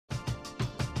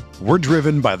We're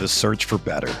driven by the search for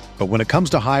better. But when it comes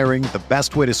to hiring, the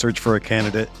best way to search for a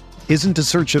candidate isn't to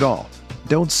search at all.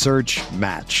 Don't search,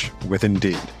 match with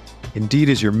Indeed. Indeed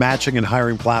is your matching and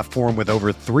hiring platform with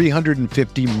over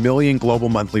 350 million global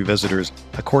monthly visitors,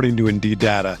 according to Indeed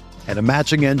data, and a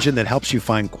matching engine that helps you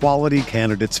find quality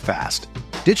candidates fast.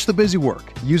 Ditch the busy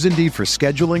work. Use Indeed for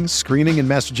scheduling, screening, and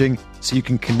messaging so you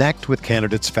can connect with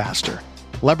candidates faster.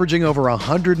 Leveraging over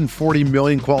 140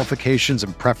 million qualifications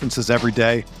and preferences every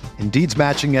day, Indeed's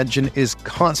matching engine is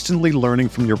constantly learning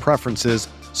from your preferences,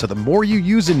 so the more you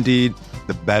use Indeed,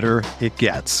 the better it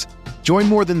gets. Join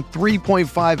more than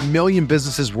 3.5 million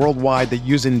businesses worldwide that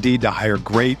use Indeed to hire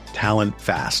great talent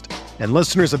fast. And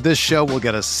listeners of this show will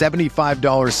get a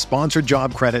 $75 sponsored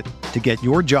job credit to get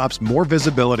your jobs more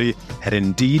visibility at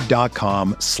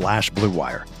Indeed.com/Blue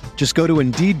Wire. Just go to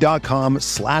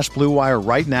Indeed.com/Blue Wire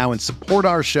right now and support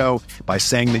our show by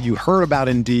saying that you heard about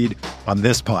Indeed on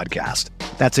this podcast.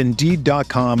 That's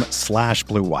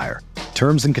Indeed.com/Blue Wire.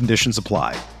 Terms and conditions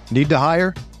apply. Need to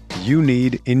hire? You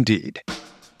need Indeed.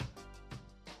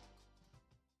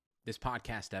 This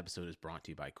podcast episode is brought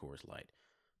to you by Coors Light.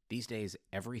 These days,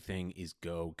 everything is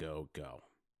go, go, go.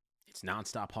 It's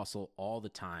nonstop hustle all the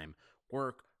time.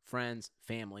 Work, friends,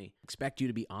 family, expect you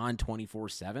to be on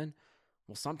 24/7.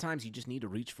 Well, sometimes you just need to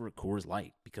reach for a Coors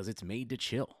Light because it's made to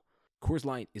chill. Coors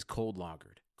Light is cold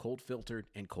lagered, cold filtered,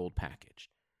 and cold packaged.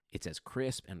 It's as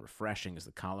crisp and refreshing as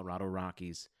the Colorado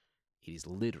Rockies. It is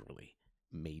literally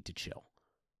made to chill.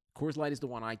 Coors Light is the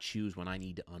one I choose when I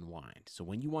need to unwind. So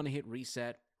when you want to hit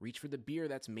reset, reach for the beer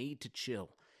that's made to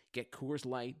chill. Get Coors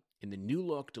Light in the new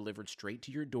look delivered straight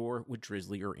to your door with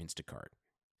Drizzly or Instacart.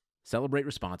 Celebrate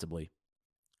responsibly.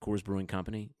 Coors Brewing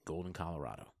Company, Golden,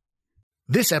 Colorado.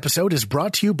 This episode is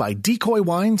brought to you by Decoy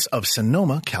Wines of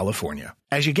Sonoma, California.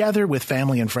 As you gather with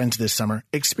family and friends this summer,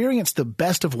 experience the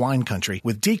best of wine country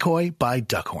with Decoy by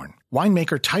Duckhorn.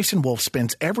 Winemaker Tyson Wolf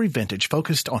spends every vintage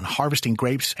focused on harvesting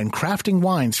grapes and crafting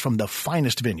wines from the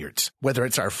finest vineyards. Whether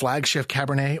it's our flagship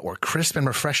Cabernet or crisp and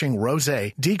refreshing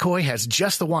Rosé, Decoy has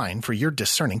just the wine for your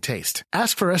discerning taste.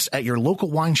 Ask for us at your local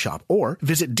wine shop or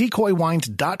visit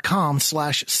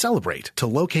decoywines.com/celebrate to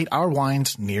locate our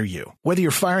wines near you. Whether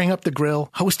you're firing up the grill,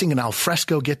 hosting an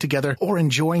alfresco get-together, or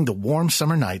enjoying the warm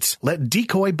summer nights, let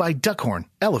Decoy by Duckhorn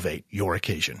elevate your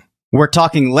occasion. We're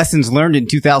talking lessons learned in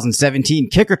 2017,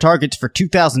 kicker targets for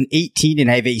 2018,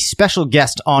 and I have a special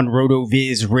guest on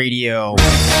RotoViz Radio.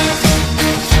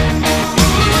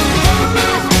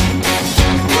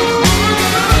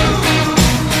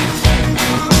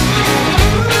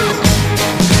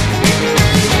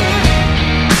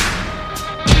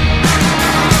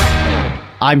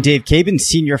 I'm Dave Cabin,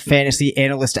 Senior Fantasy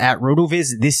Analyst at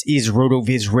RotoViz. This is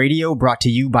RotoViz Radio, brought to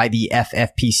you by the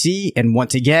FFPC. And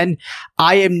once again,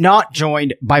 I am not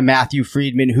joined by Matthew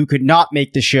Friedman, who could not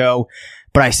make the show.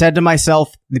 But I said to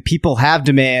myself, the people have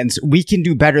demands. We can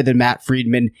do better than Matt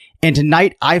Friedman. And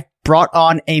tonight, I've brought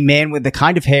on a man with the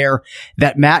kind of hair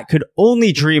that Matt could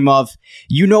only dream of.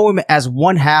 You know him as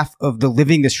one half of the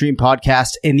Living the Stream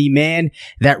podcast and the man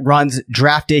that runs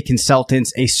Draft Day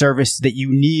Consultants, a service that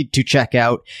you need to check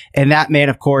out. And that man,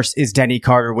 of course, is Denny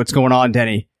Carter. What's going on,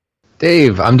 Denny?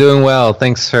 Dave, I'm doing well.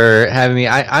 Thanks for having me.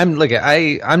 I'm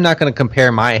not going to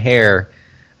compare my hair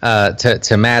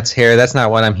to Matt's hair. That's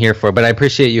not what I'm here for, but I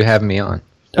appreciate you having me on.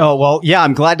 Oh, well, yeah,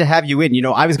 I'm glad to have you in. You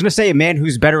know, I was going to say a man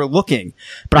who's better looking,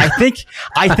 but I think,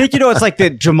 it's like the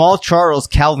Jamal Charles,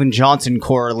 Calvin Johnson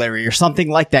corollary or something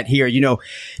like that here. You know,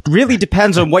 really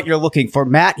depends on what you're looking for.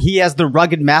 Matt, he has the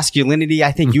rugged masculinity.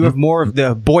 I think you have more of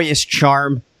the boyish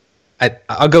charm.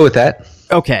 I'll go with that.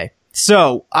 Okay.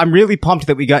 So I'm really pumped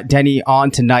that we got Denny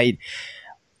on tonight.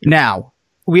 Now,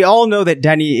 we all know that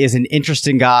Denny is an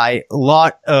interesting guy, a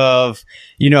lot of,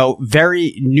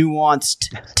 very nuanced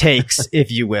takes,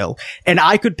 if you will. And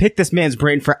I could pick this man's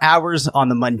brain for hours on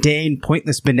the mundane,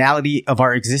 pointless banality of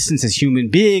our existence as human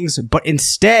beings. But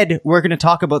instead, we're going to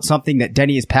talk about something that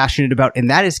Denny is passionate about, and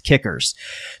that is kickers.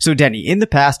 So Denny, in the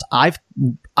past, I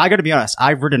got to be honest,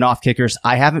 I've written off kickers.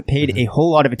 I haven't paid a whole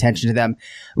lot of attention to them.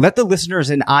 Let the listeners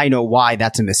and I know why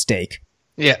that's a mistake.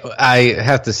 Yeah, I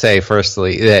have to say,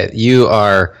 firstly, that you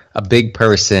are a big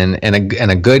person and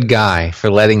a good guy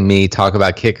for letting me talk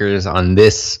about kickers on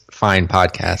this fine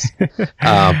podcast.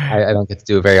 I don't get to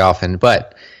do it very often.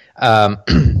 But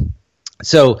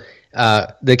so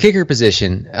the kicker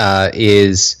position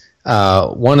is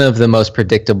one of the most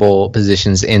predictable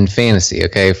positions in fantasy,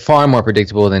 okay? Far more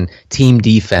predictable than team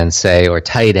defense, say, or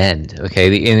tight end,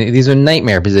 okay? These are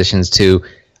nightmare positions to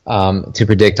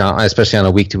predict, especially on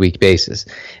a week-to-week basis.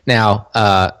 Now,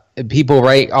 people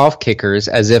write off kickers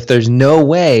as if there's no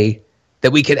way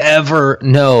that we could ever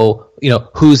know,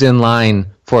 who's in line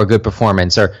for a good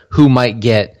performance, or who might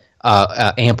get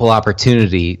ample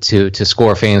opportunity to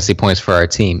score fantasy points for our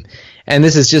team. And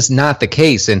this is just not the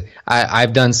case. And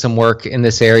I've done some work in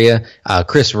this area.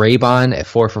 Chris Raybon at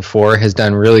 4for4 has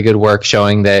done really good work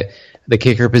showing that the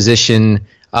kicker position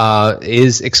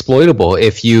is exploitable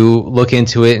if you look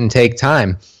into it and take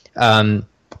time.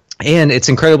 And it's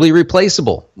incredibly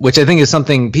replaceable, which I think is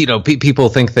something, people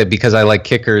think that because I like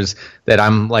kickers that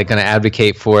I'm like going to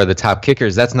advocate for the top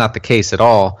kickers. That's not the case at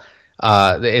all.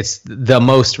 It's the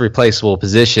most replaceable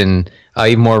position,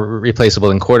 even more replaceable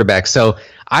than quarterback. So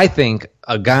I think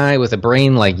a guy with a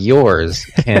brain like yours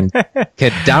can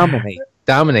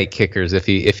dominate kickers if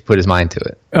he put his mind to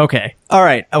it. Okay. All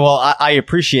right. Well, I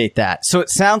appreciate that. So it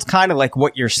sounds kind of like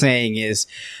what you're saying is,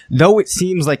 though it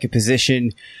seems like a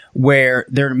position where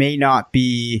there may not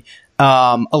be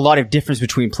a lot of difference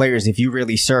between players, if you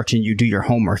really search and you do your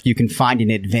homework, you can find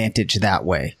an advantage that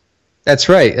way. That's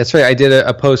right. I did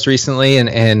a post recently,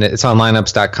 and it's on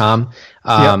lineups.com.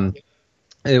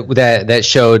 That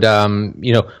showed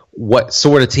what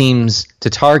sort of teams to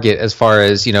target as far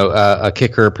as a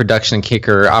kicker production,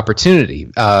 kicker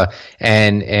opportunity,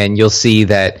 and you'll see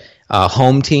that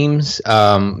home teams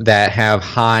that have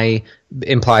high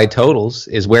implied totals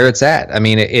is where it's at. I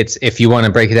mean, it's, if you want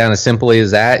to break it down as simply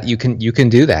as that, you can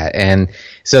do that, and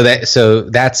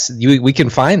we can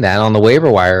find that on the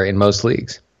waiver wire in most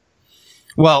leagues.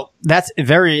 Well, that's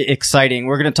very exciting.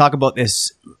 We're going to talk about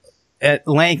this at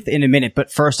length in a minute,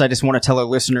 but first I just want to tell our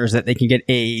listeners that they can get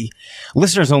a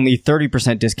listeners-only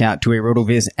 30% discount to a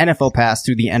RotoViz NFL Pass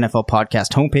through the NFL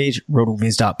Podcast homepage,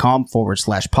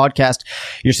 rotoviz.com/podcast.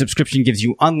 Your subscription gives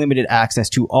you unlimited access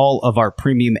to all of our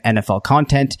premium NFL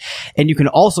content, and you can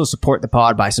also support the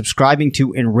pod by subscribing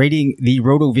to and rating the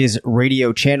RotoViz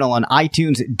radio channel on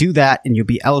iTunes. Do that, and you'll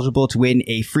be eligible to win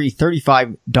a free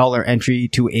 $35 entry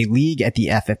to a league at the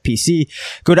FFPC.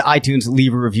 Go to iTunes,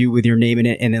 leave a review with your name in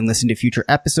it, and then listen to future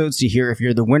episodes to hear if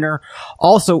you're the winner.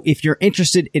 Also, if you're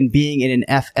interested in being in an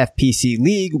FFPC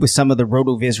league with some of the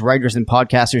RotoViz writers and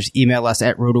podcasters, email us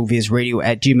at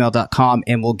rotovizradio@gmail.com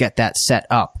and we'll get that set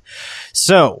up.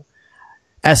 So,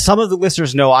 as some of the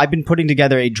listeners know, I've been putting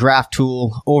together a draft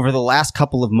tool over the last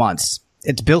couple of months.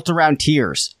 It's built around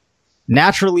tiers.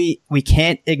 Naturally, we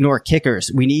can't ignore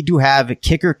kickers. We need to have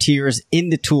kicker tiers in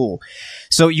the tool.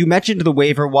 So you mentioned the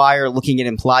waiver wire, looking at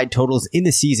implied totals in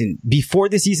the season. Before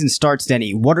the season starts,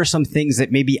 Denny, what are some things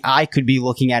that maybe I could be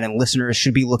looking at and listeners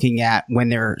should be looking at when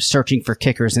they're searching for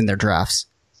kickers in their drafts?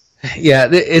 Yeah,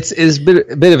 it's a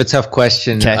bit of a tough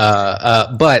question, okay.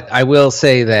 But I will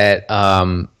say that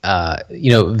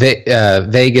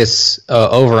Vegas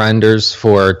over-unders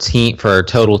for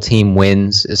total team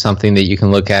wins is something that you can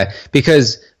look at,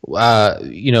 because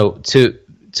to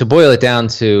boil it down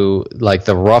to like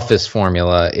the roughest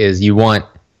formula is you want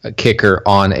a kicker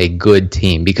on a good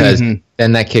team, because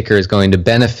then that kicker is going to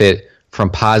benefit from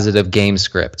positive game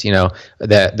script.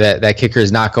 That kicker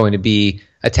is not going to be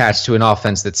attached to an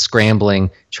offense that's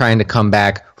scrambling, trying to come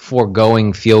back,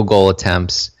 foregoing field goal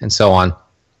attempts, and so on.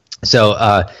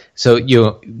 So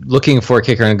you're looking for a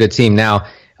kicker on a good team. Now,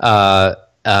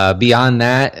 beyond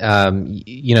that,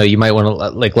 you might want to,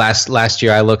 like last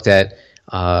year I looked at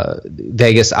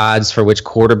Vegas odds for which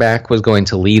quarterback was going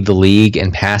to lead the league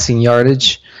in passing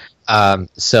yardage.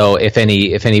 So if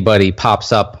anybody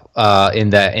pops up in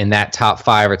that top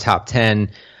 5 or top 10,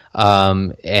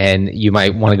 and you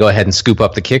might want to go ahead and scoop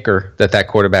up the kicker that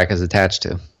quarterback is attached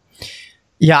to.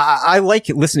 Yeah, I like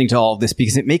listening to all of this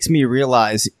because it makes me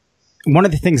realize one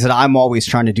of the things that I'm always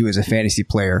trying to do as a fantasy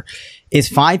player is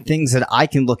find things that I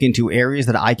can look into, areas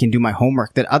that I can do my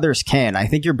homework that others can. I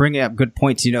think you're bringing up good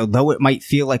points. Though it might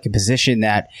feel like a position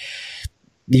that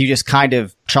you just kind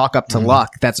of chalk up to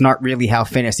luck, that's not really how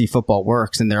fantasy football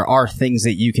works. And there are things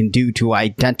that you can do to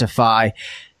identify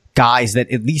guys that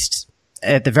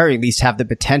at the very least have the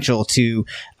potential to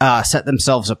set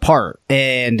themselves apart.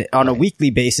 And on a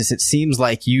weekly basis, it seems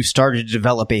like you started to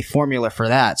develop a formula for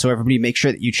that. So everybody make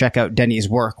sure that you check out Denny's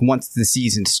work once the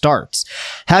season starts.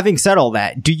 Having said all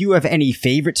that, do you have any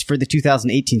favorites for the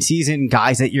 2018 season?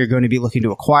 Guys that you're going to be looking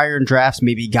to acquire in drafts?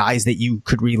 Maybe guys that you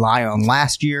could rely on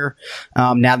last year,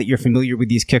 now that you're familiar with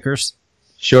these kickers?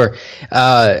 Sure.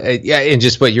 And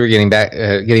just what you were getting back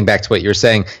to what you were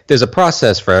saying, there's a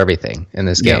process for everything in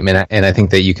this game. And I think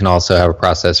that you can also have a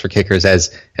process for kickers, as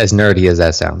nerdy as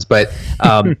that sounds. But,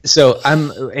 so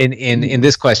I'm in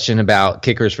this question about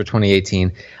kickers for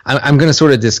 2018, I'm going to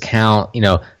sort of discount,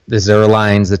 the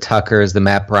Zerlines, the Tuckers, the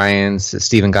Matt Bryans, the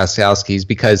Steven Gostkowskis,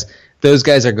 because those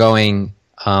guys are going,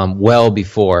 well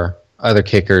before other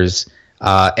kickers,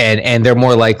 And they're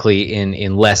more likely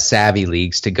in less savvy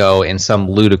leagues to go in some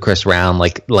ludicrous round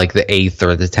like the 8th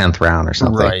or the 10th round or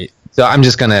something. Right. So I'm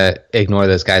just going to ignore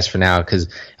those guys for now because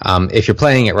if you're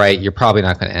playing it right, you're probably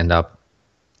not going to end up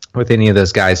with any of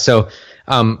those guys. So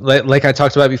like I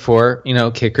talked about before,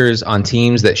 kickers on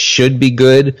teams that should be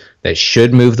good, that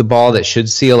should move the ball, that should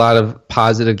see a lot of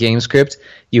positive game script,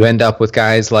 you end up with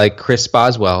guys like Chris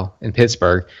Boswell in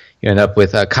Pittsburgh. You end up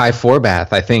with Kai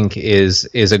Forbath, I think, is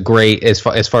a great, as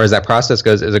far as that process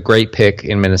goes, is a great pick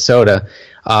in Minnesota.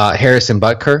 Harrison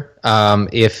Butker,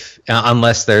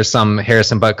 unless there's some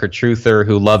Harrison Butker truther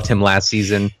who loved him last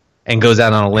season and goes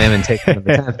out on a limb and takes him in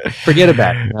the 10th, forget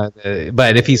about it.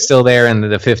 But if he's still there in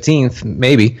the 15th,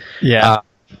 maybe. Yeah.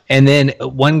 And then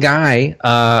one guy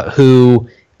who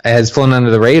has flown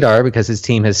under the radar because his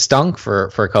team has stunk for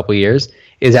a couple years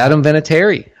is Adam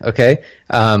Vinatieri. Okay,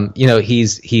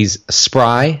 he's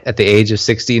spry at the age of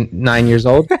 69 years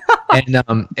old, and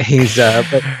but he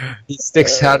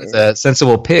sticks out as a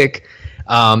sensible pick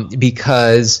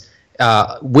because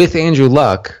with Andrew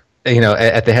Luck,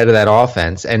 at the head of that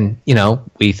offense, and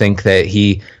we think that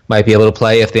he might be able to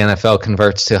play if the NFL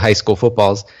converts to high school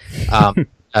footballs.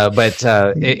 But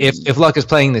if Luck is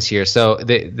playing this year, so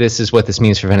this is what this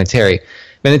means for Vinatieri.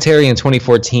 Vinatieri in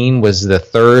 2014 was the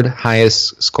 3rd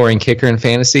highest scoring kicker in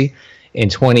fantasy. In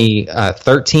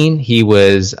 2013, he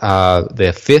was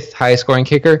the 5th highest scoring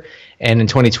kicker. And in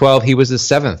 2012, he was the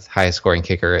 7th highest scoring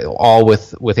kicker, all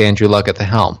with Andrew Luck at the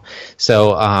helm.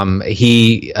 So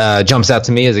he jumps out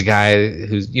to me as a guy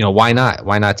who's, why not?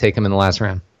 Why not take him in the last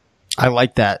round? I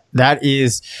like that. That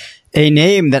is a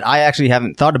name that I actually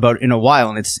haven't thought about in a while.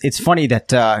 And it's funny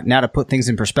that now to put things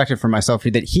in perspective for myself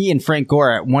here, that he and Frank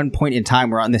Gore at one point in time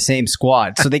were on the same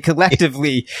squad. So they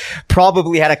collectively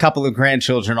probably had a couple of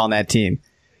grandchildren on that team.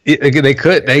 They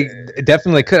could. They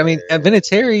definitely could. I mean,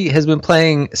 Vinatieri has been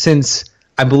playing since,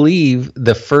 I believe,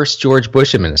 the first George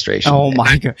Bush administration. Oh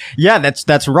my God. Yeah,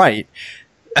 that's right.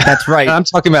 That's right. I'm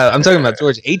talking about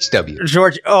George H.W.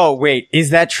 George. Oh, wait. Is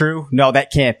that true? No, that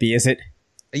can't be, is it?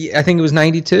 I think it was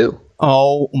 92.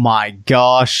 Oh my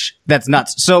gosh. That's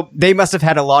nuts. So they must have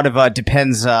had a lot of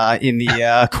Depends in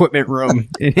the equipment room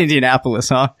in Indianapolis,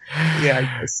 huh? Yeah, I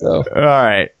guess so. All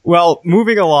right. Well,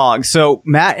 moving along. So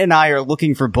Matt and I are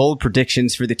looking for bold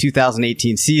predictions for the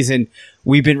 2018 season.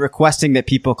 We've been requesting that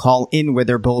people call in with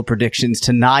their bold predictions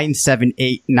to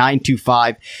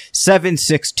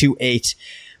 978-925-7628.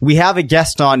 We have a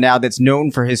guest on now that's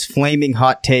known for his flaming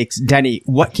hot takes. Denny,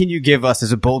 what can you give us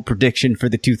as a bold prediction for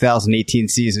the 2018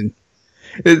 season?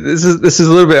 This is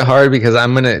a little bit hard because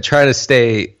I'm going to try to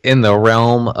stay in the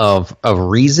realm of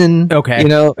reason. Okay.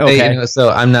 Okay.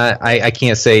 So I'm not, I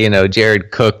can't say,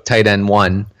 Jared Cook, tight end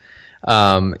 1,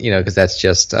 because that's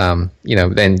just, then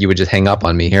you would just hang up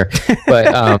on me here.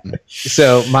 But,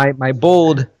 so my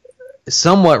bold,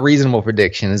 somewhat reasonable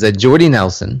prediction is that Jordy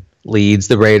Nelson leads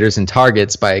the Raiders in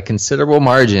targets by a considerable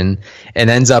margin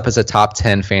and ends up as a top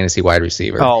 10 fantasy wide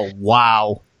receiver. Oh,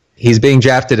 wow. He's being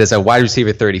drafted as a wide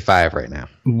receiver 35 right now.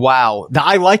 Wow.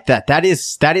 I like that. That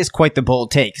is quite the bold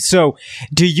take. So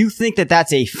do you think that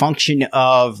that's a function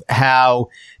of how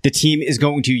the team is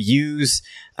going to use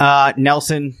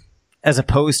Nelson as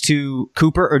opposed to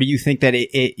Cooper? Or do you think that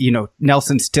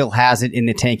Nelson still has it in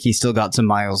the tank? He's still got some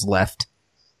miles left.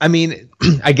 I mean,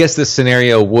 I guess this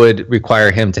scenario would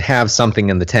require him to have something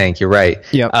in the tank. You're right.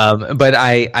 Yep. But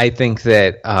I think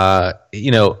that,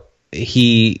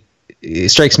 he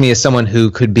strikes me as someone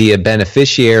who could be a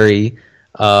beneficiary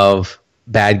of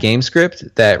bad game script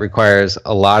that requires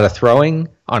a lot of throwing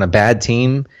on a bad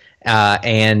team.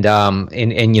 And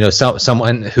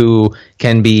someone who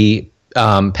can be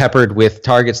peppered with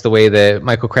targets the way that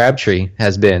Michael Crabtree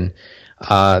has been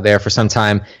there for some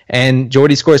time, and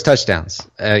Jordy scores touchdowns.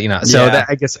 That,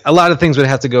 I guess a lot of things would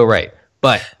have to go right,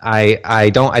 but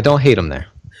I don't hate him there.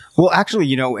 Well,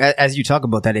 actually, as you talk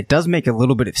about that, it does make a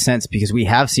little bit of sense because we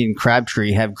have seen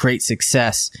Crabtree have great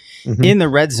success in the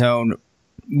red zone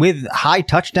with high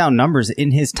touchdown numbers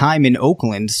in his time in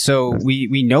Oakland. So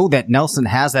we know that Nelson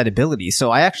has that ability.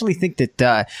 So I actually think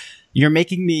that you're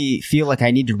making me feel like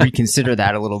I need to reconsider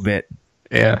that a little bit.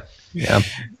 Yeah.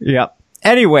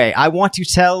 Anyway, I want to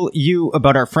tell you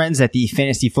about our friends at the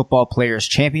Fantasy Football Players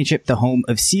Championship, the home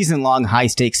of season-long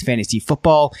high-stakes fantasy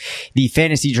football. The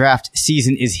fantasy draft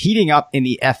season is heating up, and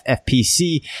the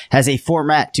FFPC has a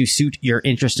format to suit your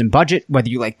interest and budget. Whether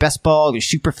you like best ball or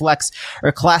superflex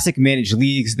or classic managed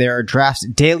leagues, there are drafts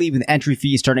daily with entry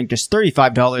fees starting just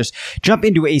 $35. Jump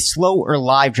into a slow or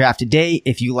live draft today.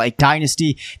 If you like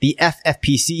Dynasty, the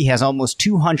FFPC has almost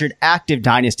 200 active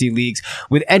Dynasty leagues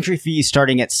with entry fees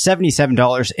starting at $77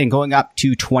 $27 and going up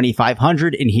to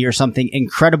 $2,500. And here's something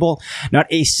incredible. Not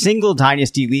a single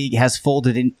Dynasty League has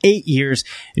folded in 8 years.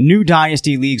 New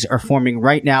Dynasty Leagues are forming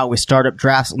right now with startup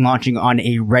drafts launching on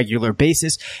a regular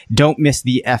basis. Don't miss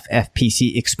the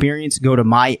FFPC experience. Go to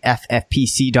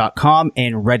myffpc.com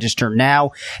and register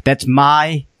now. That's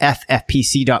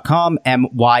myffpc.com,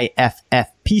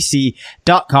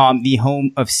 myffpc.com, the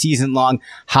home of season-long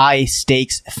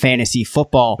high-stakes fantasy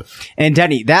football. And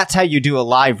Denny, that's how you do a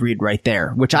live read right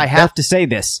there, which I have to say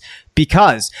this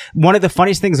because one of the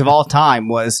funniest things of all time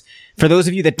was, for those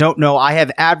of you that don't know, I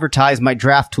have advertised my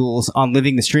draft tools on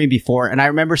Living the Stream before, and I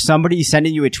remember somebody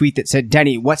sending you a tweet that said,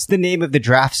 Denny, what's the name of the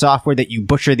draft software that you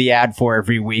butcher the ad for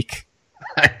every week?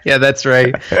 Yeah, that's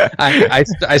right.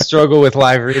 I struggle with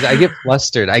live reads. I get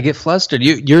flustered.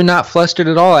 You're not flustered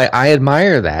at all. I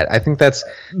admire that. I think that's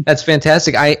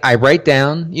fantastic. I write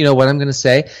down, what I'm going to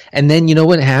say, and then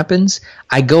what happens?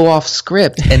 I go off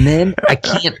script, and then I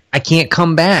can't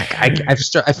come back.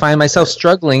 I find myself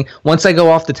struggling once I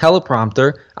go off the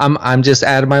teleprompter. I'm just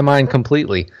out of my mind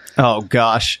completely. Oh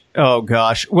gosh.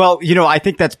 Well, I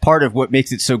think that's part of what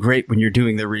makes it so great when you're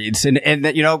doing the reads. And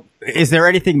that, is there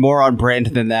anything more on brand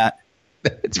than that?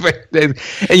 It's right. And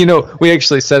we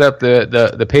actually set up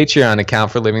the Patreon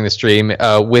account for Living the Stream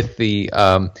with the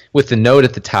note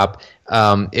at the top.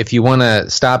 If you want to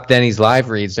stop Denny's live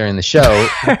reads during the show,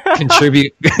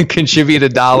 contribute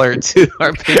 $1 to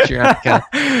our Patreon account.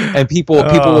 And people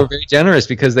were very generous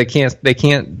because they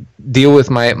can't deal with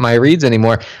my reads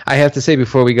anymore. I have to say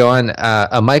before we go on,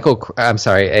 Amari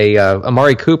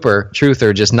Cooper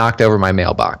truther just knocked over my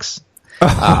mailbox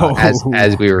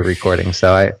as we were recording.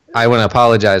 So I want to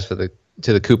apologize to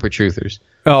the Cooper truthers.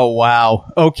 Oh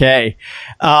wow. Okay.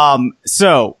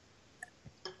 So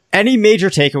any major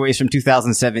takeaways from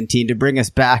 2017 to bring us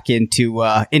back into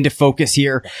focus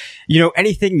here?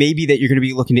 Anything maybe that you're going to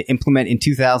be looking to implement in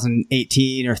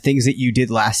 2018 or things that you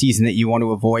did last season that you want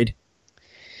to avoid?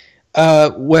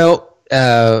 The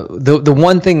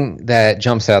one thing that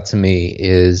jumps out to me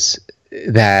is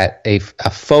that a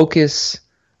focus,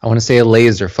 I want to say a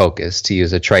laser focus, to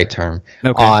use a trite term,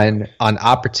 on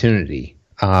opportunity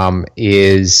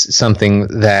is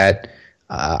something that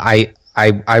I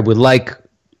would like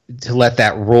to let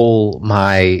that roll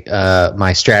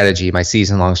my strategy, my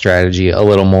season-long strategy, a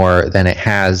little more than it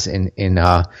has in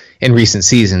recent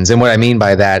seasons. And what I mean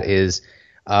by that is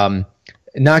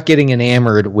not getting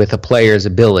enamored with a player's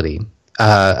ability,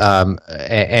 and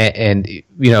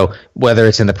whether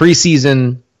it's in the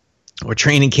preseason or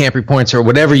training camp reports or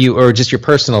whatever or just your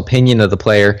personal opinion of the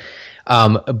player,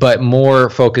 but more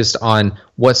focused on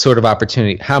what sort of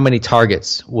opportunity, how many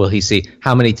targets will he see,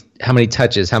 how many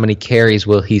touches, how many carries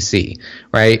will he see,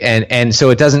 right? And so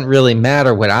it doesn't really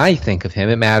matter what I think of him.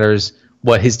 It matters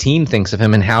what his team thinks of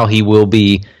him and how he will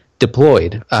be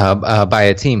deployed by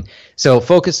a team. So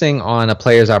focusing on a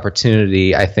player's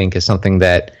opportunity, I think, is something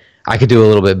that I could do a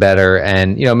little bit better,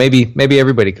 and maybe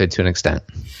everybody could to an extent.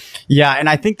 Yeah, and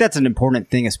I think that's an important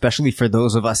thing, especially for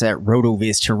those of us at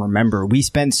RotoViz to remember. We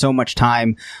spend so much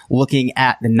time looking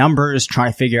at the numbers,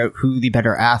 trying to figure out who the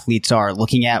better athletes are,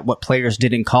 looking at what players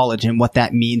did in college and what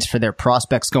that means for their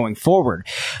prospects going forward.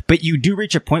 But you do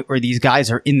reach a point where these guys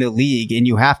are in the league and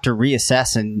you have to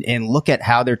reassess and look at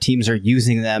how their teams are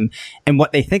using them and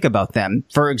what they think about them.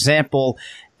 For example,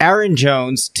 Aaron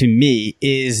Jones, to me,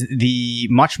 is the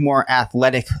much more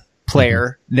athletic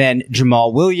player than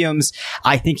Jamal Williams.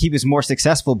 I think he was more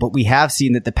successful, but we have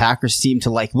seen that the Packers seem to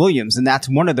like Williams. And that's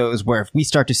one of those where if we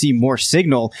start to see more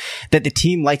signal that the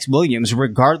team likes Williams,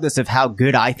 regardless of how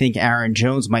good I think Aaron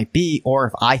Jones might be, or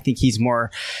if I think he's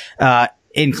more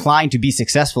inclined to be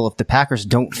successful, if the Packers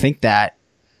don't think that,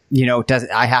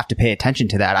 I have to pay attention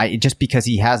to that. Just because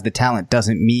he has the talent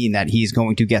doesn't mean that he's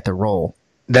going to get the role.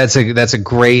 That's a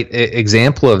great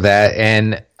example of that,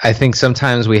 and I think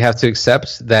sometimes we have to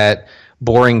accept that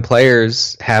boring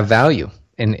players have value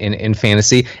in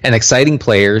fantasy, and exciting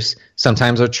players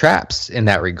sometimes are traps in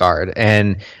that regard.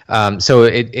 And so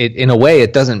it in a way,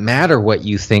 it doesn't matter what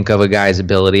you think of a guy's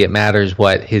ability; it matters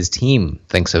what his team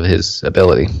thinks of his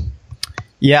ability.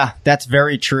 Yeah, that's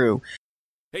very true.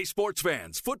 Hey, sports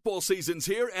fans, football season's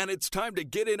here, and it's time to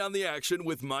get in on the action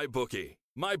with MyBookie.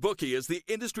 MyBookie is the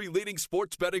industry-leading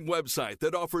sports betting website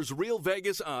that offers real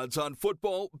Vegas odds on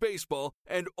football, baseball,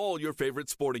 and all your favorite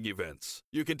sporting events.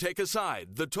 You can take a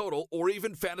side, the total, or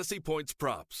even fantasy points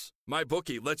props.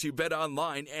 MyBookie lets you bet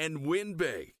online and win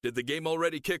big. Did the game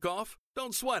already kick off?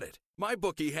 Don't sweat it.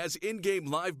 MyBookie has in-game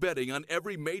live betting on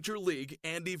every major league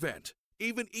and event.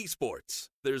 even esports.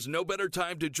 There's no better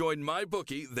time to join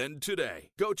MyBookie than today.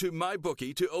 Go to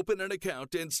MyBookie to open an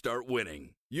account and start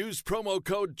winning. Use promo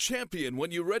code CHAMPION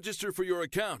when you register for your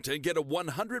account and get a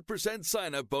 100%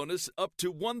 sign-up bonus up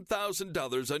to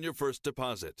 $1,000 on your first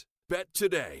deposit. Bet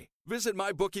today. Visit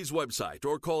MyBookie's website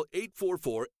or call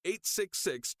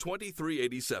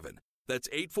 844-866-2387. That's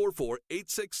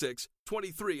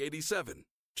 844-866-2387.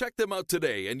 Check them out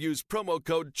today and use promo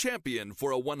code CHAMPION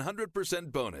for a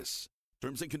 100% bonus.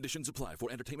 Terms and conditions apply for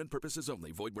entertainment purposes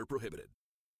only. Void where prohibited.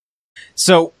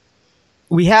 So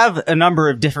we have a number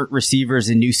of different receivers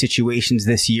in new situations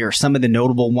this year. Some of the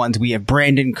notable ones, we have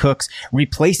Brandon Cooks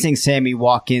replacing Sammy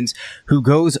Watkins, who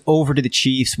goes over to the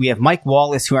Chiefs. We have Mike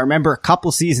Wallace, who I remember a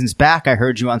couple seasons back, I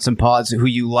heard you on some pods who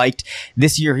you liked.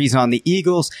 This year he's on the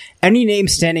Eagles. Any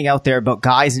names standing out there about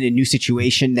guys in a new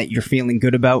situation that you're feeling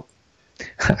good about?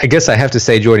 I guess I have to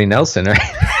say Jordy Nelson, right?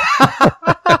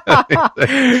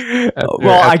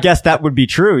 Well, I guess that would be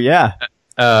true. Yeah.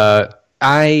 I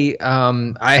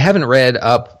haven't read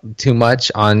up too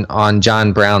much on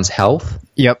John Brown's health.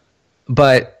 Yep.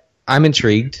 But I'm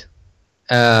intrigued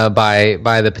by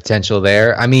the potential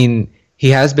there. I mean, he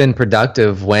has been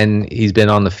productive when he's been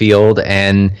on the field,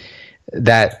 and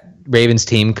that Ravens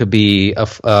team could be a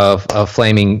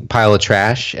flaming pile of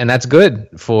trash, and that's good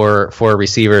for a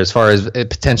receiver as far as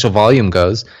potential volume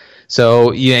goes.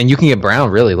 So yeah, and you can get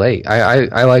Brown really late.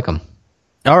 I like him.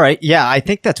 All right. Yeah, I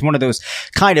think that's one of those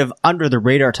kind of under the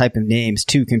radar type of names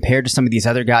too, compared to some of these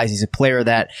other guys. He's a player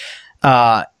that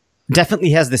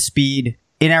definitely has the speed.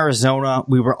 In Arizona,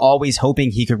 we were always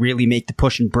hoping he could really make the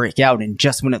push and break out. And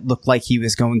just when it looked like he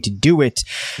was going to do it,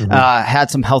 had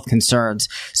some health concerns.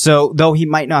 So though he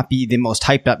might not be the most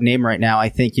hyped up name right now, I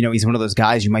think, he's one of those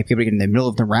guys you might be able to get in the middle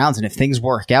of the rounds. And if things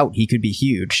work out, he could be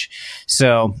huge.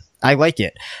 So I like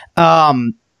it.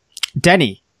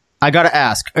 Denny, I got to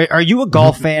ask, are you a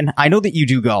golf fan? I know that you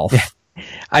do golf.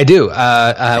 I do.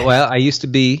 Well, I used to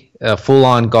be a full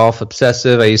on golf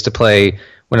obsessive. I used to play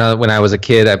when I was a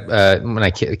kid, I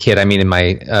mean in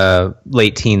my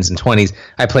late teens and 20s,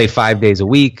 I played 5 days a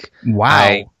week.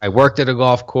 Wow. I worked at a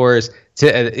golf course.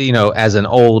 As an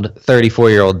old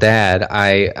 34-year-old dad,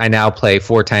 I now play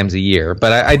 4 times a year.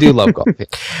 But I do love golf.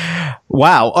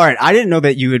 Wow. All right. I didn't know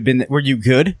that you had been. Were you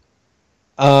good?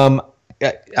 I'm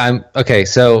okay.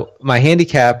 So my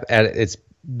handicap at its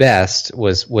best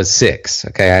was 6.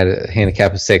 Okay, I had a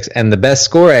handicap of 6, and the best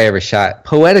score I ever shot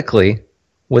poetically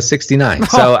was 69.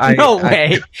 So no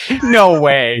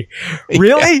way.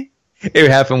 Really? Yeah. It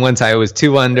happened one time. It was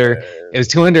 2 under. It was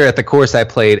 2 under at the course I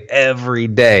played every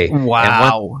day.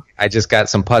 Wow. I just got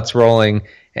some putts rolling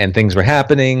and things were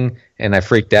happening and I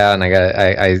freaked out and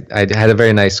I had a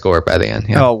very nice score by the end.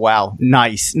 Yeah. Oh, wow.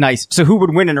 Nice. So who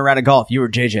would win in a round of golf? You or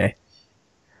JJ?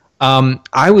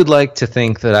 I would like to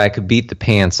think that I could beat the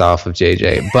pants off of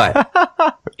JJ, but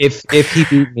if he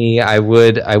beat me, I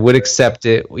would accept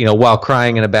it. While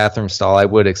crying in a bathroom stall, I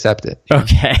would accept it.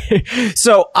 Okay.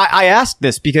 So I asked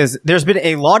this because there's been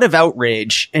a lot of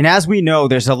outrage, and as we know,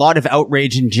 there's a lot of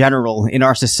outrage in general in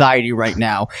our society right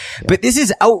now. Yeah. But this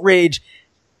is outrage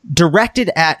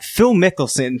directed at Phil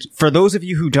Mickelson. For those of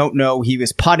you who don't know, he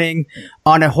was putting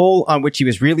on a hole on which he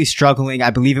was really struggling.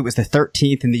 I believe it was the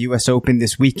 13th in the US Open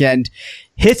this weekend.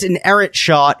 Hits an errant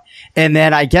shot, and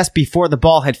then I guess before the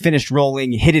ball had finished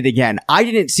rolling, hit it again. I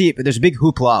didn't see it, but there's a big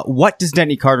hoopla. What does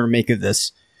Denny Carter make of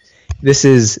this? This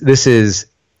is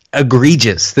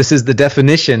egregious. This is the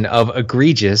definition of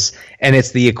egregious, and it's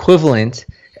the equivalent,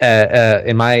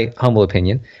 in my humble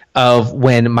opinion, of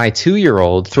when my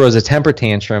 2-year-old throws a temper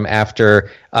tantrum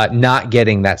after not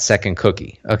getting that second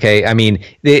cookie. Okay, I mean,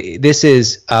 this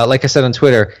is like I said on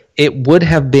Twitter, it would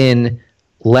have been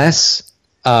less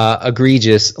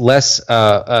egregious, less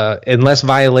and less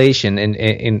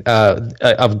violation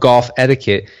of golf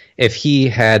etiquette if he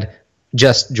had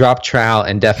just dropped trowel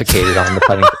and defecated on the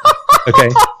putting green. Okay,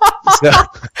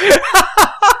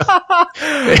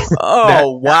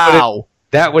 so wow.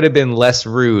 That would have been less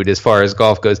rude as far as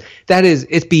golf goes.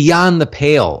 It's beyond the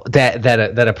pale that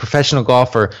a professional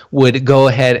golfer would go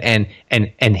ahead and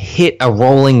hit a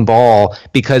rolling ball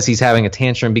because he's having a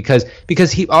tantrum because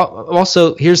he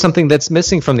also, here's something that's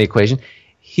missing from the equation.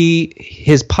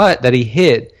 His putt that he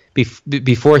hit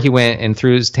before he went and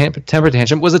threw his temper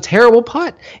tantrum was a terrible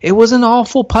putt. It was an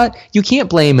awful putt. You can't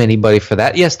blame anybody for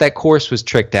that. Yes, that course was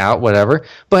tricked out, whatever,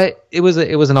 but it was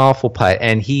an awful putt,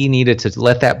 and he needed to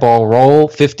let that ball roll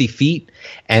 50 feet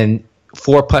and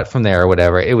 4 putt from there or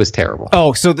whatever. It was terrible.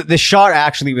 Oh, so the shot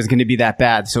actually was going to be that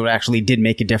bad, so it actually did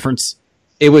make a difference?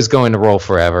 It was going to roll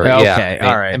forever. Okay, yeah.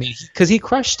 all right. I mean, because he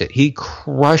crushed it. He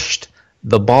crushed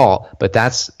the ball. But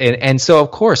and so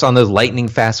of course on those lightning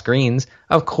fast greens,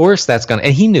 of course that's gonna.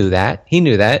 And he knew that,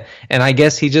 and I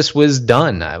guess he just was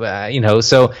done.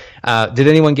 So did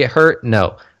anyone get hurt?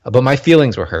 No. But my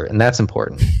feelings were hurt, and that's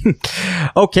important.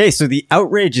 Okay, so the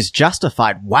outrage is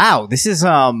justified. Wow, this is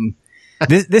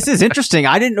this is interesting.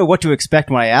 I didn't know what to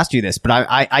expect when I asked you this, but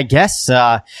I guess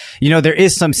there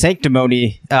is some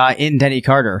sanctimony in Denny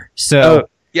Carter. So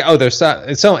there's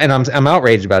so, and I'm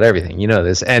outraged about everything. You know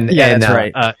this, that's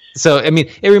right. So I mean,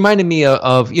 it reminded me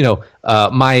of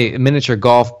my miniature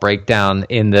golf breakdown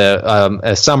in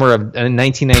the summer of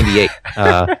 1998.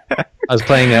 I was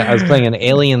playing an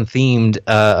alien themed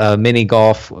mini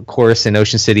golf course in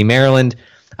Ocean City, Maryland.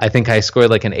 I think I scored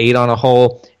like an 8 on a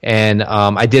hole, and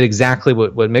I did exactly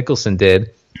what Mickelson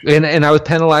did, and I was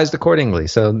penalized accordingly.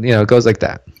 So it goes like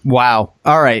that. Wow.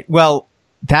 All right. Well,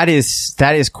 that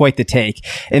is quite the take,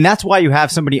 and that's why you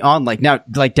have somebody on like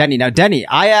Denny. Now, Denny,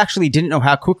 I actually didn't know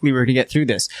how quickly we were going to get through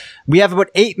this. We have about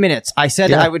 8 minutes. I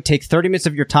said I would take 30 minutes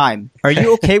of your time. Are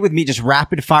you okay with me just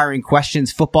rapid firing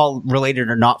questions, football related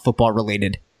or not football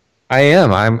related? I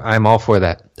am. I'm all for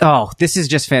that. Oh, this is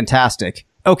just fantastic.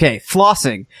 Okay,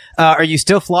 flossing. Are you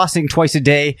still flossing twice a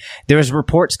day? There's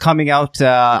reports coming out.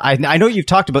 I know you've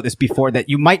talked about this before, that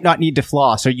you might not need to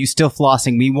floss. Are you still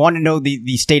flossing? We want to know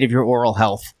the state of your oral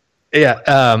health.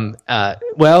 Yeah.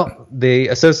 Well, the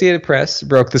Associated Press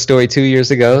broke the story 2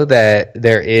 years ago that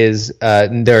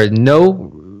there are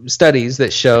no studies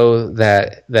that show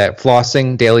that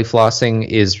daily flossing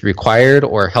is required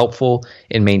or helpful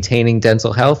in maintaining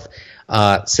dental health.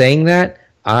 Saying that,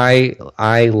 I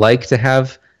like to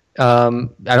have I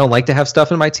don't like to have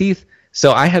stuff in my teeth,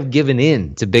 so I have given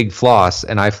in to big floss,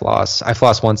 and I floss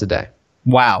once a day.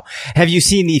 Wow. Have you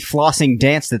seen the flossing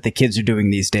dance that the kids are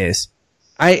doing these days?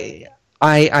 I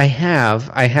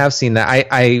have seen that.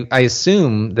 I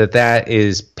assume that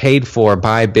is paid for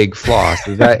by Big Floss.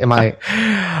 Is that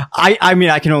I mean,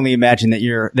 I can only imagine that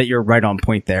you're right on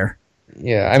point there.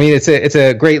 Yeah, I mean, it's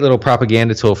a great little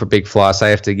propaganda tool for Big Floss. I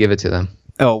have to give it to them.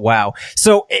 Oh, wow.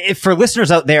 So for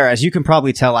listeners out there, as you can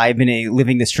probably tell, I've been a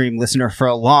Living the Stream listener for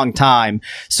a long time.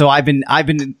 So I've been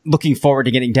looking forward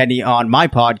to getting Denny on my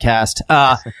podcast.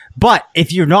 But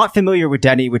if you're not familiar with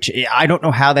Denny, which I don't know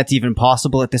how that's even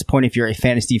possible at this point if you're a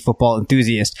fantasy football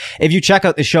enthusiast, if you check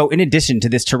out the show, in addition to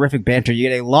this terrific banter, you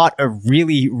get a lot of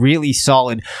really, really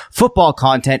solid football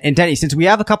content. And Denny, since we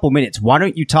have a couple minutes, why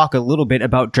don't you talk a little bit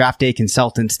about Draft Day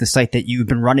Consultants, the site that you've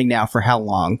been running now for how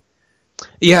long?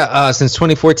 Yeah, since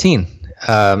 2014.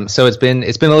 So it's been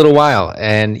a little while,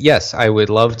 and yes, I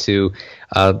would love to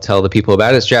tell the people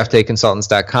about it. It's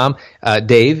draftdayconsultants.com.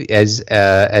 Dave,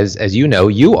 as you know,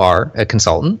 you are a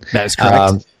consultant. That is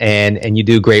correct. And you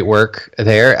do great work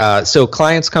there. So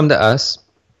clients come to us,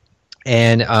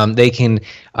 and they can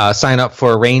sign up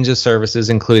for a range of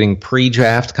services, including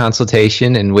pre-draft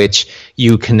consultation, in which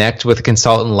you connect with a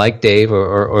consultant like Dave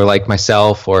or like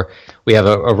myself, or we have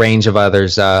a range of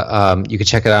others. You can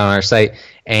check it out on our site,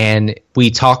 and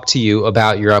we talk to you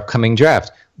about your upcoming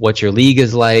draft, what your league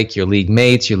is like, your league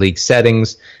mates, your league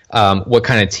settings, what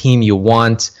kind of team you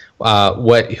want,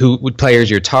 what players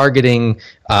you're targeting,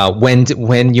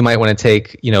 when you might want to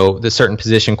take the certain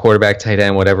position, quarterback, tight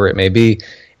end, whatever it may be.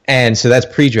 And so that's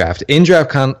pre-draft. In-draft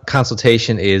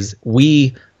consultation is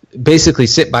we basically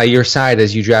sit by your side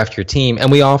as you draft your team,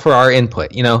 and we offer our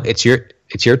input.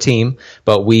 It's your team,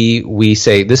 but we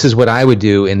say, this is what I would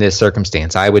do in this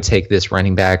circumstance. I would take this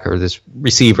running back or this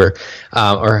receiver,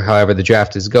 or however the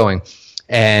draft is going.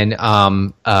 And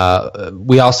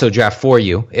we also draft for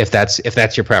you if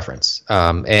that's your preference.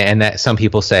 And that some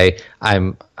people say,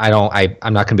 I'm not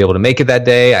going to be able to make it that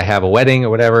day. I have a wedding or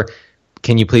whatever.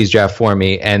 Can you please draft for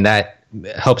me? And that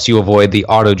helps you avoid the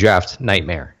auto draft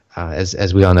nightmare.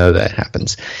 As we all know that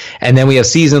happens. And then we have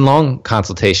season-long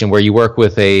consultation where you work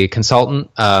with a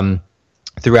consultant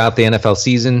throughout the NFL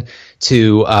season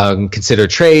to consider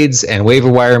trades and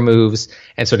waiver wire moves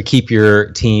and sort of keep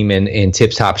your team in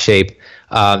tip-top shape.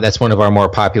 That's one of our more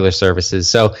popular services.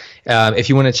 So if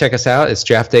you want to check us out, it's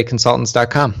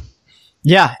draftdayconsultants.com.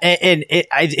 Yeah, and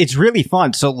it's really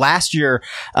fun. So last year,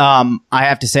 I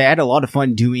have to say, I had a lot of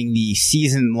fun doing the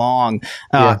season-long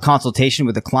consultation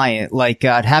with a client, like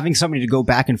having somebody to go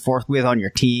back and forth with on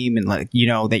your team, and that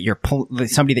you're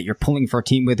somebody that you're pulling for a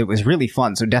team with. It was really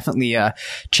fun. So definitely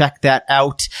check that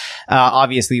out.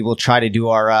 Obviously, we'll try to do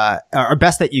our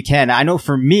best that you can. I know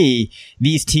for me,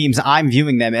 these teams, I'm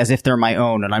viewing them as if they're my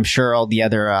own, and I'm sure all the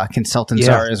other consultants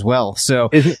are as well.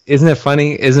 So isn't it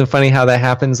funny? Isn't it funny how that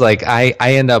happens? Like I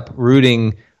end up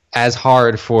rooting as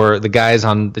hard for the guys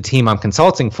on the team I'm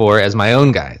consulting for as my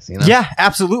own guys, you know? Yeah,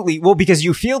 absolutely. Well, because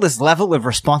you feel this level of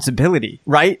responsibility,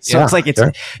 right? So Yeah, it's like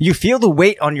sure. you feel the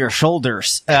weight on your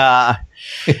shoulders,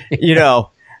 you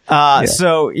know.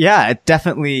 So yeah, it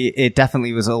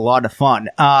definitely was a lot of fun.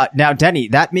 Now, Denny,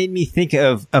 that made me think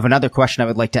of another question I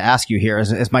would like to ask you here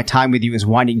as my time with you is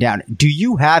winding down. Do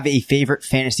you have a favorite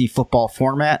fantasy football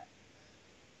format?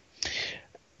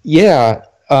 Yeah.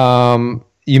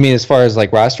 You mean as far as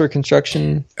like roster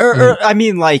construction? Or I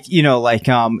mean, like, you know, like,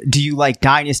 do you like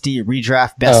Dynasty,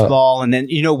 Redraft, Best Ball? And then,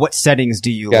 you know, what settings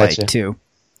do you like too?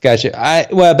 Gotcha.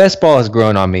 Well, Best Ball has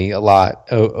grown on me a lot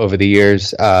over the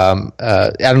years. I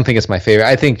don't think it's my favorite.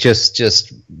 I think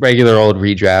just regular old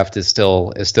Redraft is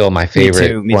still my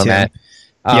favorite format.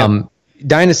 Yep.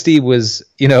 Dynasty was,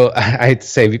 you know, I'd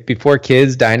say before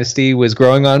kids, Dynasty was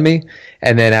growing on me,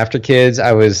 and then after kids,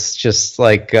 I was just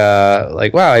like wow,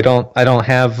 I don't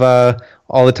have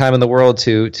all the time in the world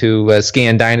to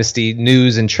scan Dynasty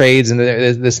news and trades and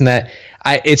this and that.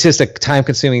 It's just a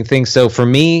time-consuming thing. So for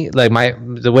me, like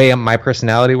the way my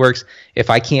personality works, if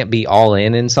I can't be all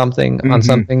in something on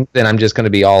something, then I'm just going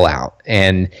to be all out.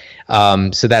 And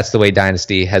so that's the way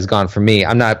Dynasty has gone for me.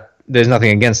 There's nothing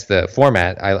against the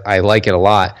format. I like it a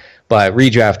lot, but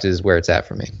Redraft is where it's at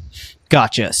for me.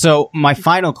 Gotcha. So my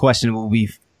final question will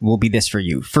be this for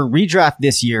you. For Redraft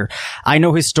this year, I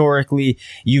know historically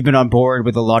you've been on board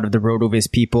with a lot of the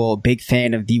RotoViz people, big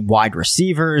fan of the wide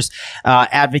receivers,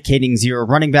 advocating zero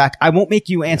running back. I won't make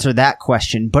you answer that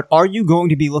question, but are you going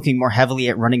to be looking more heavily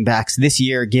at running backs this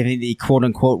year, given the quote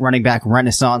unquote running back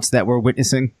renaissance that we're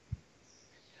witnessing?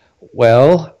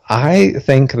 Well, I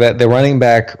think that the running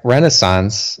back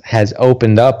renaissance has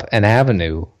opened up an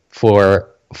avenue for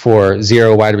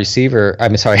zero wide receiver.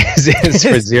 I'm sorry, it's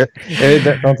for zero.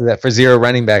 Don't do that. For zero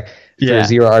running back, for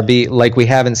zero RB, like we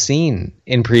haven't seen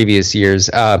in previous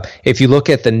years. If you look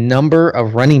at the number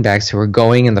of running backs who are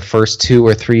going in the first 2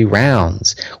 or 3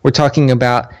 rounds, we're talking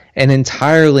about an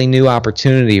entirely new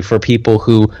opportunity for people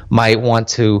who might want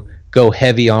to go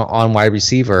heavy on wide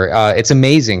receiver. It's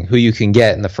amazing who you can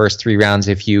get in the first 3 rounds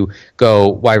if you go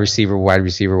wide receiver, wide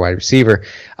receiver, wide receiver.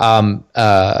 But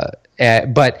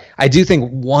I do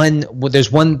think there's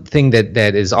one thing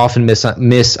that is often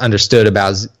misunderstood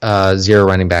about zero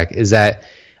running back is that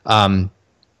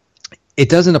it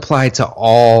doesn't apply to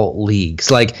all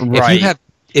leagues. Like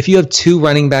if you have 2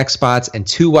 running back spots and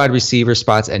 2 wide receiver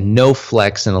spots and no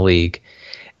flex in a league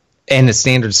and the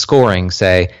standard scoring,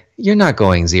 say, you're not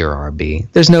going zero RB.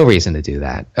 There's no reason to do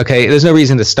that. Okay, there's no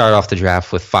reason to start off the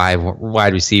draft with 5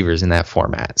 wide receivers in that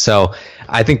format. So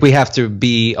I think we have to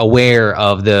be aware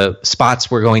of the spots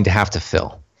we're going to have to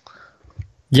fill.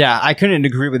 Yeah, I couldn't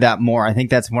agree with that more. I think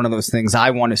that's one of those things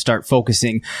I want to start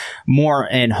focusing more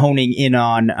and honing in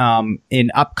on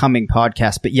in upcoming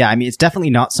podcasts. But yeah, I mean, it's definitely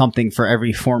not something for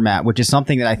every format, which is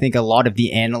something that I think a lot of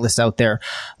the analysts out there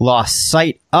lost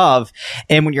sight of.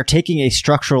 And when you're taking a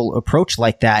structural approach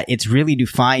like that, it's really to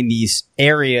find these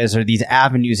areas or these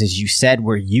avenues, as you said,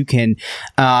 where you can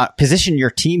position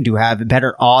your team to have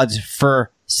better odds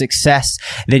for success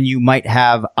than you might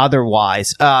have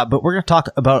otherwise. But we're going to talk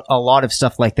about a lot of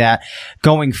stuff like that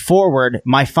going forward.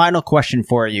 My final question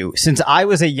for you. Since I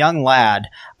was a young lad,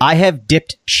 I have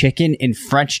dipped chicken in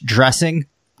French dressing.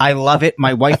 I love it.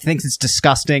 My wife thinks it's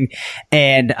disgusting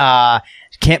and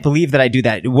can't believe that I do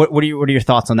that. What are your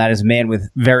thoughts on that as a man with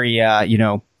very,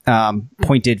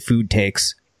 pointed food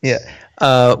takes? Yeah.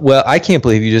 Well, I can't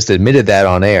believe you just admitted that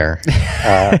on air.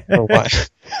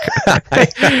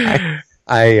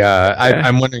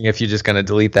 I'm wondering if you're just going to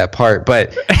delete that part,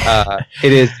 but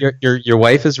it is your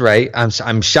wife is right.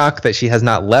 I'm shocked that she has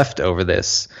not left over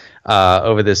this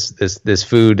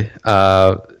food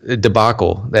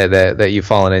debacle that you've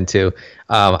fallen into.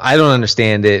 I don't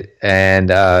understand it, and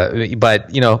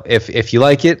but you know, if you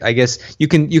like it, I guess you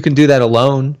can do that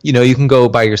alone. You know, you can go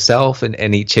by yourself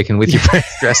and eat chicken with your French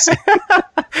dressing.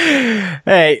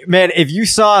 Hey man, if you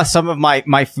saw some of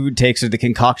my food takes or the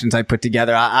concoctions I put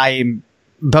together, I'm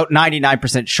about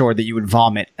 99% sure that you would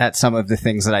vomit at some of the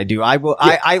things that I do. I will.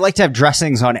 Yeah. I like to have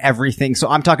dressings on everything. So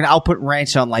I'm talking, I'll put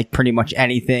ranch on like pretty much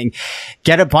anything.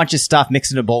 Get a bunch of stuff,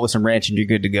 mix in a bowl with some ranch, and you're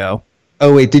good to go.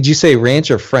 Oh wait, did you say ranch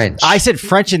or French? I said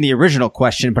French in the original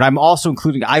question, but I'm also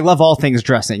including, I love all things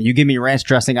dressing. You give me ranch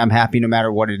dressing, I'm happy no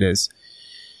matter what it is.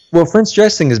 Well, French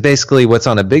dressing is basically what's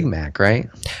on a Big Mac, right?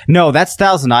 No, that's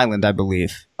Thousand Island, I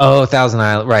believe. Oh, Thousand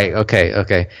Island. Right.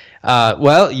 Okay.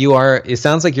 Well, it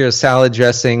sounds like you're a salad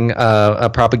dressing a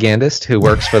propagandist who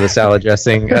works for the salad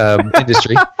dressing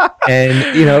industry.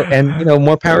 And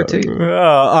more power to you.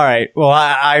 All right. Well,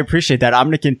 I appreciate that. I'm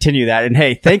going to continue that. And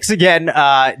hey, thanks again,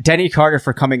 Denny Carter,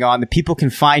 for coming on. The people can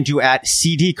find you at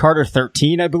CD Carter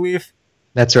 13, I believe.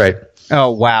 That's right. Oh,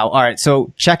 wow. All right.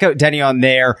 So check out Denny on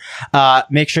there.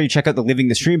 Make sure you check out the Living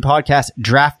the Stream podcast,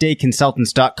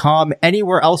 draftdayconsultants.com,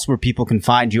 anywhere else where people can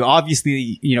find you.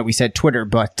 Obviously, we said Twitter,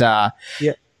 but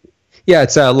yeah,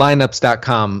 it's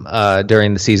lineups.com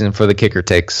during the season for the kicker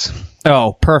takes.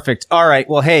 Oh, perfect. All right.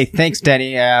 Well, hey, thanks,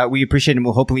 Denny. We appreciate it, and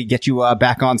we'll hopefully get you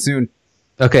back on soon.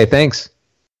 Okay, thanks.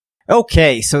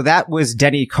 Okay, so that was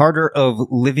Denny Carter of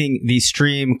Living the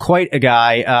Stream. Quite a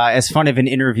guy, as fun of an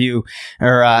interview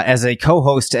or as a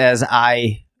co-host as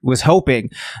I was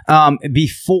hoping.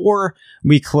 Before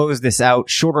we close this out,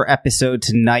 shorter episode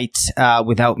tonight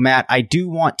without Matt, I do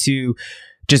want to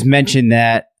just mention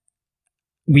that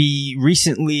we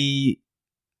recently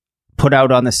put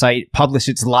out on the site, published,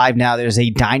 it's live now. There's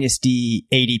a Dynasty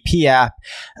ADP app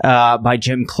by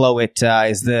Jim Clowett,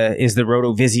 is the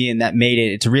Rotovizian that made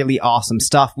it. It's really awesome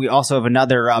stuff. We also have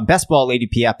another Best Ball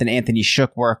ADP app that Anthony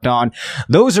Shook worked on.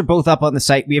 Those are both up on the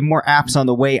site. We have more apps on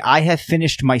the way. I have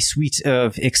finished my suite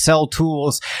of Excel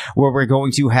tools where we're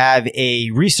going to have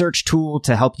a research tool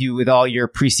to help you with all your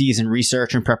preseason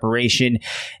research and preparation.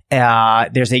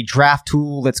 There's a draft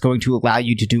tool that's going to allow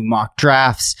you to do mock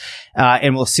drafts,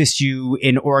 and will assist you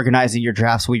in organizing your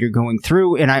drafts while you're going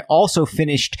through. And I also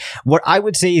finished what I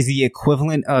would say is the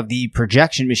equivalent of the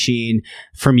projection machine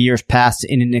from years past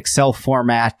in an Excel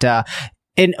format,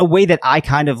 in a way that I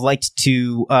kind of liked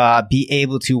to be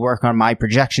able to work on my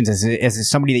projections as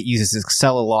somebody that uses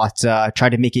Excel a lot, try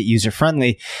to make it user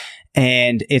friendly.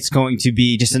 And it's going to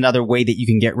be just another way that you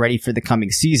can get ready for the coming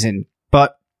season.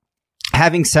 But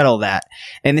having said all that,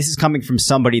 and this is coming from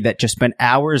somebody that just spent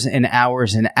hours and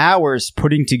hours and hours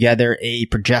putting together a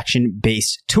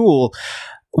projection-based tool,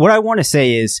 what I want to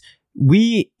say is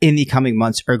we, in the coming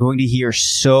months, are going to hear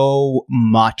so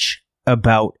much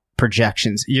about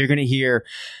projections. You're going to hear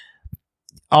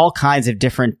all kinds of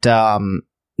different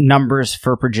numbers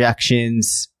for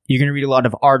projections. You're going to read a lot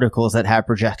of articles that have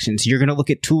projections. You're going to look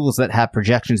at tools that have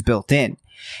projections built in.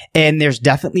 And there's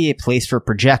definitely a place for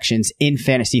projections in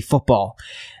fantasy football.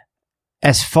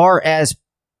 As far as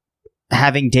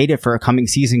having data for a coming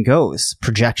season goes,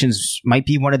 projections might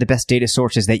be one of the best data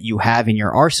sources that you have in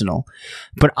your arsenal.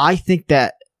 But I think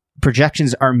that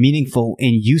projections are meaningful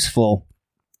and useful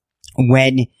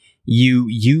when you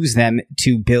use them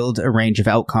to build a range of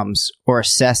outcomes or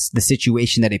assess the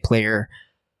situation that a player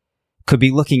could be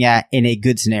looking at in a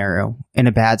good scenario, in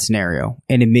a bad scenario,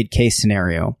 in a mid-case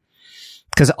scenario.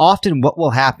 Because often what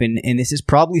will happen, and this is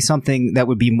probably something that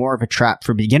would be more of a trap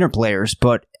for beginner players,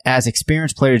 but as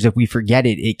experienced players, if we forget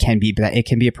it, it can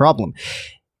be a problem.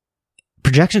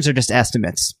 Projections are just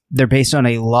estimates. They're based on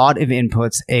a lot of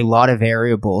inputs, a lot of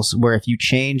variables, where if you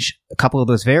change a couple of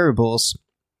those variables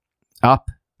up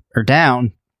or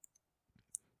down,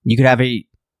 you could have a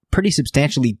pretty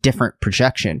substantially different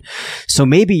projection. So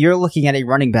maybe you're looking at a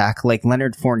running back like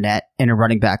Leonard Fournette and a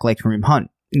running back like Kareem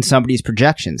Hunt in somebody's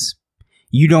projections.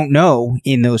 You don't know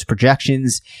in those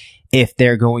projections if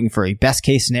they're going for a best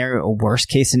case scenario, a worst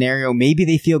case scenario. Maybe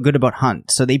they feel good about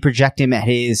Hunt, so they project him at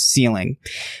his ceiling.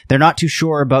 They're not too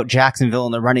sure about Jacksonville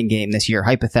in the running game this year,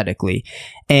 hypothetically,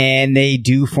 and they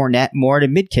do Fournette more at a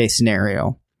mid case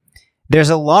scenario. There's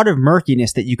a lot of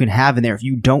murkiness that you can have in there if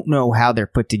you don't know how they're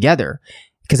put together.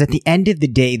 Because at the end of the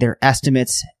day, they're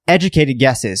estimates, educated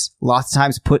guesses, lots of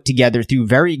times put together through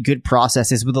very good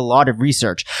processes with a lot of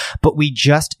research, but we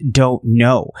just don't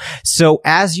know. So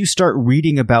as you start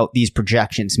reading about these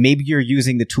projections, maybe you're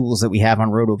using the tools that we have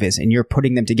on RotoViz and you're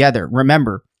putting them together.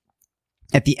 Remember,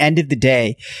 at the end of the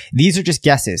day, these are just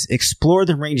guesses. Explore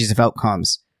the ranges of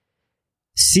outcomes.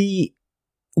 See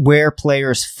where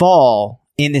players fall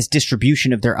in this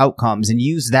distribution of their outcomes and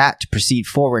use that to proceed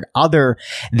forward, other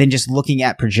than just looking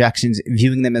at projections,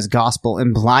 viewing them as gospel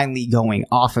and blindly going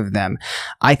off of them.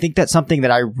 I think that's something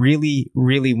that I really,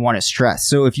 really want to stress.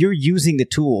 So if you're using the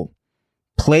tool,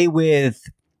 play with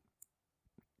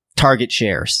target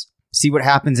shares. See what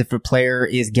happens if a player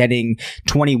is getting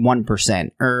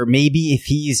 21%, or maybe if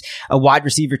he's a wide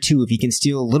receiver 2, if he can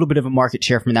steal a little bit of a market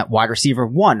share from that wide receiver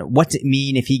 1. What's it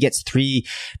mean if he gets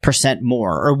 3%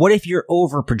 more? Or what if you're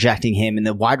over projecting him and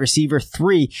the wide receiver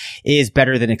 3 is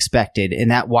better than expected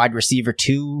and that wide receiver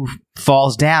 2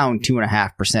 falls down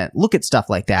 2.5%? Look at stuff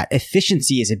like that.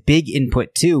 Efficiency is a big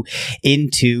input too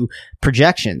into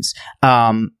projections.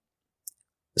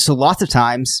 So lots of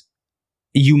times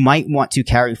you might want to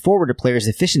carry forward a player's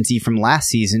efficiency from last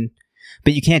season,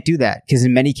 but you can't do that because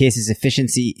in many cases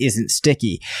efficiency isn't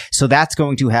sticky. So that's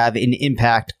going to have an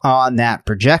impact on that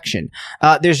projection.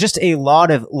 There's just a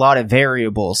lot of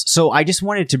variables. So I just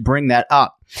wanted to bring that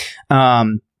up.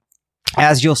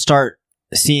 As you'll start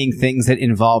seeing things that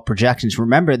involve projections,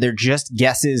 remember, they're just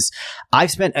guesses.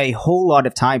 I've spent a whole lot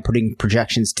of time putting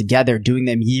projections together, doing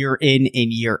them year in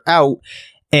and year out.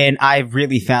 And I've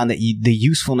really found that the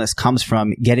usefulness comes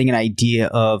from getting an idea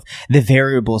of the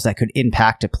variables that could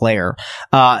impact a player.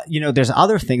 There's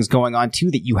other things going on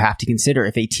too that you have to consider.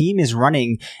 If a team is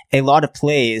running a lot of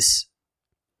plays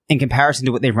in comparison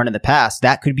to what they've run in the past,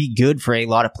 that could be good for a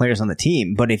lot of players on the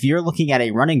team. But if you're looking at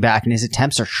a running back and his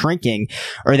attempts are shrinking,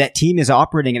 or that team is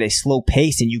operating at a slow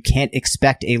pace and you can't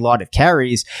expect a lot of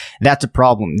carries, that's a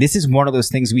problem. This is one of those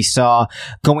things we saw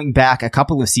going back a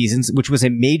couple of seasons, which was a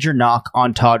major knock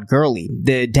on Todd Gurley.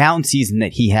 The down season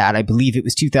that he had, I believe it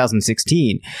was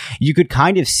 2016, you could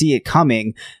kind of see it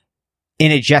coming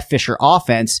in a Jeff Fisher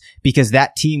offense because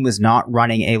that team was not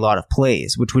running a lot of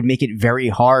plays, which would make it very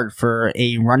hard for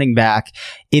a running back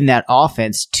in that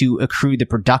offense to accrue the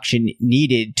production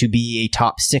needed to be a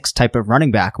top 6 type of running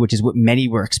back, which is what many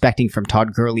were expecting from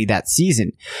Todd Gurley that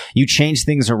season. You change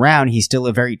things around. He's still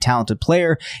a very talented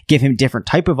player. Give him different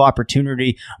type of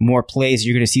opportunity, more plays.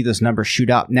 You're going to see those numbers shoot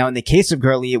up. Now, in the case of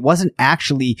Gurley, it wasn't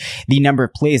actually the number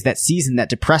of plays that season that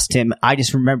depressed him.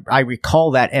 I recall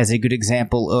that as a good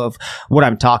example of what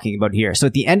I'm talking about here. So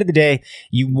at the end of the day,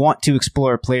 you want to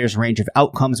explore a player's range of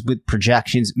outcomes with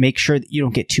projections. Make sure that you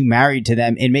don't get too married to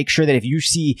them, and make sure that if you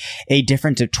see a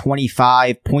difference of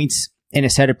 25 points in a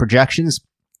set of projections,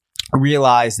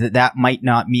 realize that that might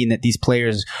not mean that these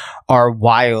players are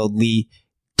wildly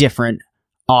different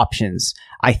options.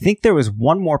 I think there was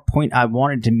one more point I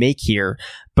wanted to make here,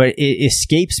 but it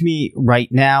escapes me right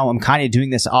now. I'm kind of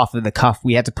doing this off of the cuff.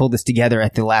 We had to pull this together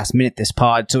at the last minute, this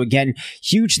pod. So again,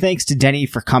 huge thanks to Denny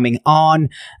for coming on.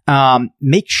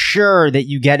 Make sure that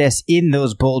you get us in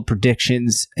those bold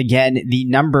predictions. Again, the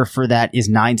number for that is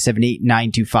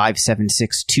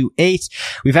 978-925-7628.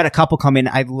 We've had a couple come in.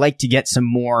 I'd like to get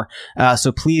some more.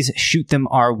 So please shoot them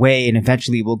our way, and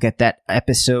eventually we'll get that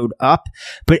episode up.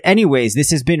 But anyways, this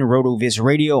has been RotoViz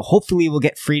Radio. Hopefully we'll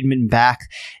get Friedman back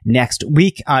next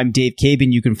week. I'm Dave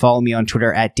Cabin. You can follow me on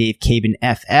Twitter at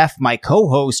DaveCabinFF. My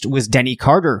co-host was Denny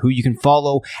Carter, who you can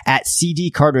follow at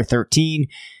CDCarter13.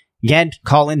 Again,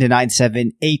 call in to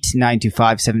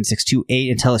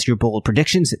 978-925-7628 and tell us your bold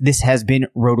predictions. This has been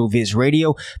RotoViz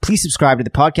Radio. Please subscribe to the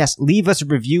podcast, leave us a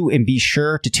review, and be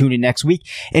sure to tune in next week.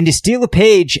 And to steal a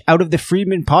page out of the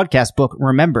Friedman podcast book,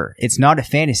 remember, it's not a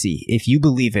fantasy if you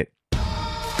believe it.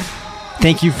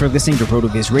 Thank you for listening to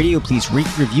RotoViz Radio. Please rate,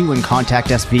 review, and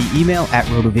contact us via email at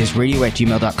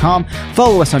rotovizradio@gmail.com.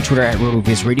 Follow us on Twitter at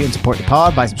RotoViz Radio and support the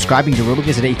pod by subscribing to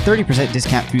RotoViz at a 30%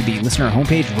 discount through the listener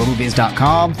homepage,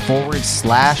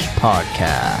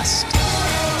 rotoviz.com/podcast.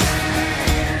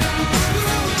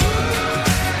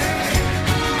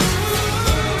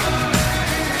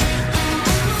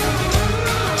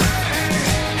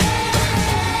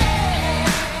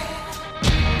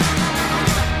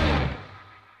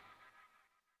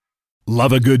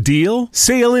 Love a good deal?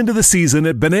 Sail into the season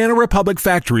at Banana Republic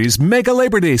Factory's Mega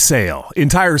Labor Day Sale.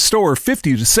 Entire store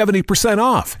 50 to 70%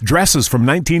 off. Dresses from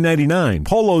 $19.99.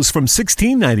 Polos from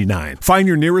 $16.99. Find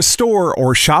your nearest store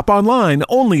or shop online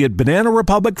only at Banana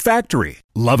Republic Factory.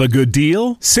 Love a good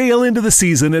deal? Sail into the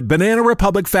season at Banana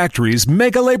Republic Factory's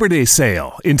Mega Labor Day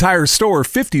Sale. Entire store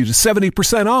 50 to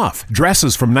 70% off.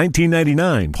 Dresses from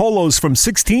 $19.99. Polos from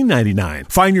 $16.99.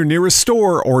 Find your nearest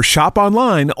store or shop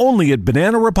online only at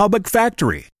Banana Republic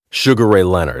Factory. Sugar Ray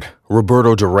Leonard,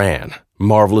 Roberto Duran,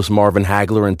 Marvelous Marvin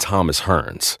Hagler, and Thomas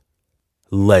Hearns.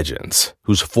 Legends,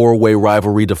 whose four-way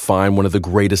rivalry defined one of the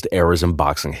greatest eras in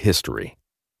boxing history.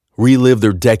 Relive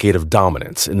their decade of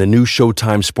dominance in the new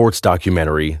Showtime sports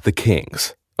documentary, The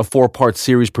Kings, a 4-part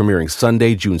series premiering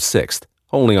Sunday, June 6th,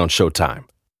 only on Showtime.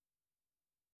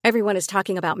 Everyone is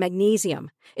talking about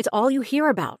magnesium. It's all you hear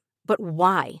about. But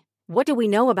why? What do we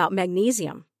know about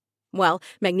magnesium? Well,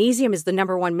 magnesium is the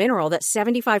number one mineral that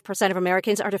 75% of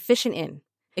Americans are deficient in.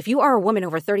 If you are a woman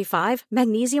over 35,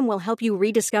 magnesium will help you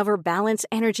rediscover balance,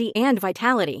 energy, and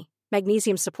vitality.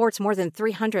 Magnesium supports more than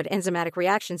 300 enzymatic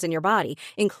reactions in your body,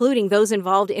 including those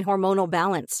involved in hormonal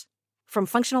balance. From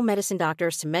functional medicine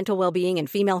doctors to mental well-being and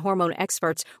female hormone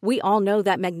experts, we all know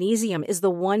that magnesium is the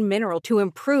one mineral to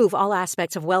improve all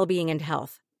aspects of well-being and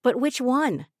health. But which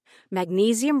one?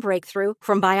 Magnesium Breakthrough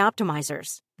from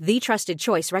Bioptimizers, the trusted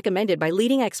choice recommended by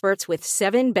leading experts with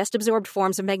 7 best-absorbed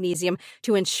forms of magnesium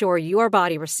to ensure your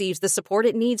body receives the support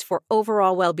it needs for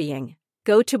overall well-being.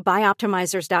 Go to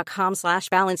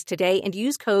bioptimizers.com/balance today and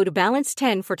use code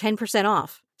BALANCE10 for 10%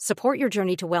 off. Support your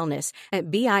journey to wellness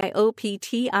at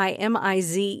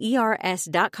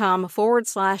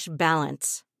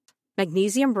bioptimizers.com/balance.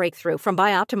 Magnesium Breakthrough from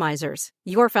Bioptimizers,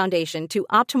 your foundation to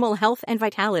optimal health and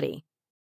vitality.